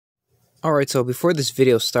Alright, so before this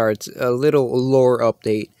video starts, a little lore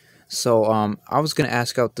update. So, I was gonna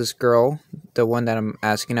ask out this girl, the one that I'm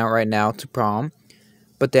asking out right now, to prom.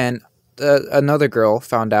 But then, another girl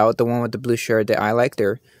found out, the one with the blue shirt, that I liked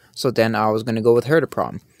her. So then I was gonna go with her to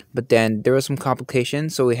prom. But then, there was some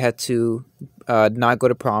complications, so we had to, not go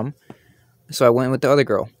to prom. So I went with the other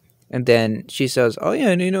girl. And then she says, "Oh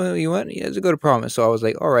yeah, you want? Yeah, let's go to prom." So I was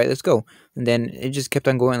like, "All right, let's go." And then it just kept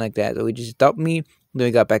on going like that. So we just dumped me. Then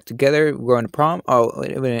we got back together. We're going to prom. Oh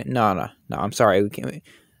wait, no. I'm sorry. We can't.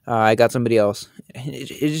 I got somebody else.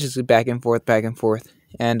 It's just back and forth, back and forth.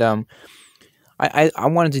 And I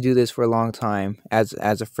wanted to do this for a long time as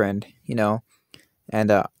a friend, you know. And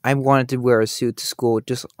I wanted to wear a suit to school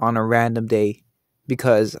just on a random day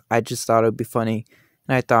because I just thought it would be funny.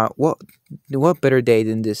 And I thought, what better day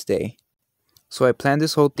than this day? So I planned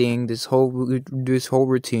this whole thing, this whole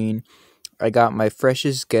routine. I got my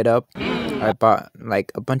freshest get up. I bought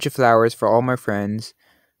like a bunch of flowers for all my friends.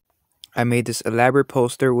 I made this elaborate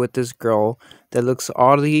poster with this girl that looks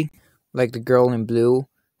oddly like the girl in blue,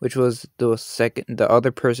 which was the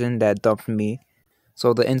other person that dumped me.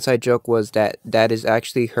 So the inside joke was that is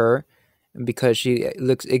actually her because she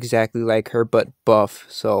looks exactly like her but buff.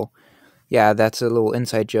 So yeah, that's a little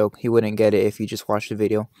inside joke. You wouldn't get it if you just watched the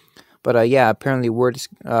video. But yeah, apparently word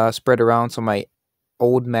spread around, so my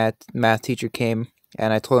old math teacher came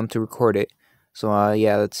and I told him to record it. So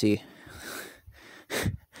yeah, let's see.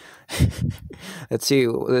 let's see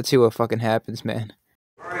what fucking happens, man.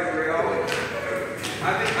 Alright, Rio.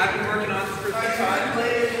 I've been working on this for some time.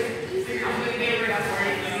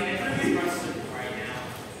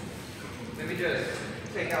 Let me just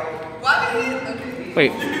take out. What? Okay.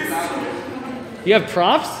 Wait. You have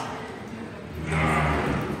props? I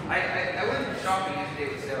went shopping yesterday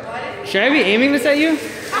with Sarah. Should I be aiming this at you?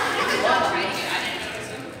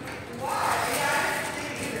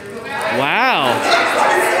 Wow.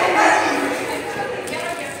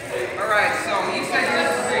 Alright, so you said you're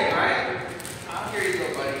the green, right? Here you go,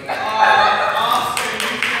 buddy.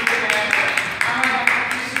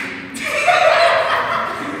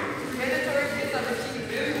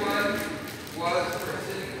 This one was for a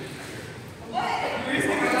sitting.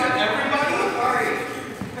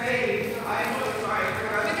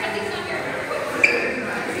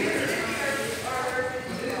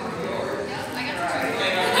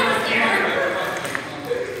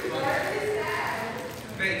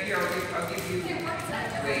 I'll give you.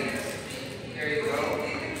 Wait. There you go.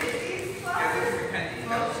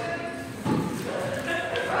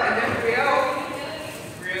 And then Rio,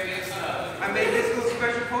 I made this little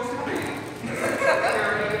special poster for you.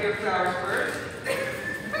 Sarah, you get flowers first.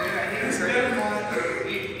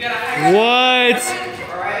 What?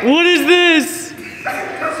 What is this?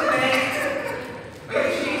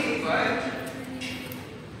 Cheesy, bud.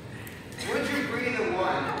 Would you breathe a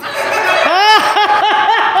one?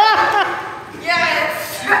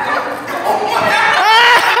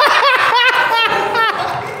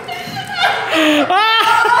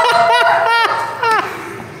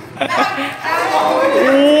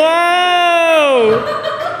 Wow!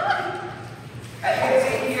 As you can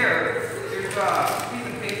see here, there's a piece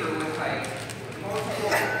of paper with like multiple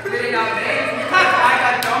written out names. I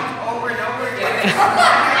got dumped over and over again. I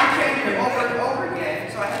changed it over and over again,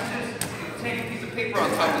 so I have to just take a piece of paper on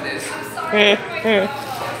top of this. I'm sorry.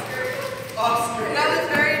 Oscar. That was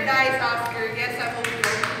very nice, Oscar. Yes, I hope you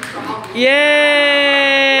were wrong. Yay!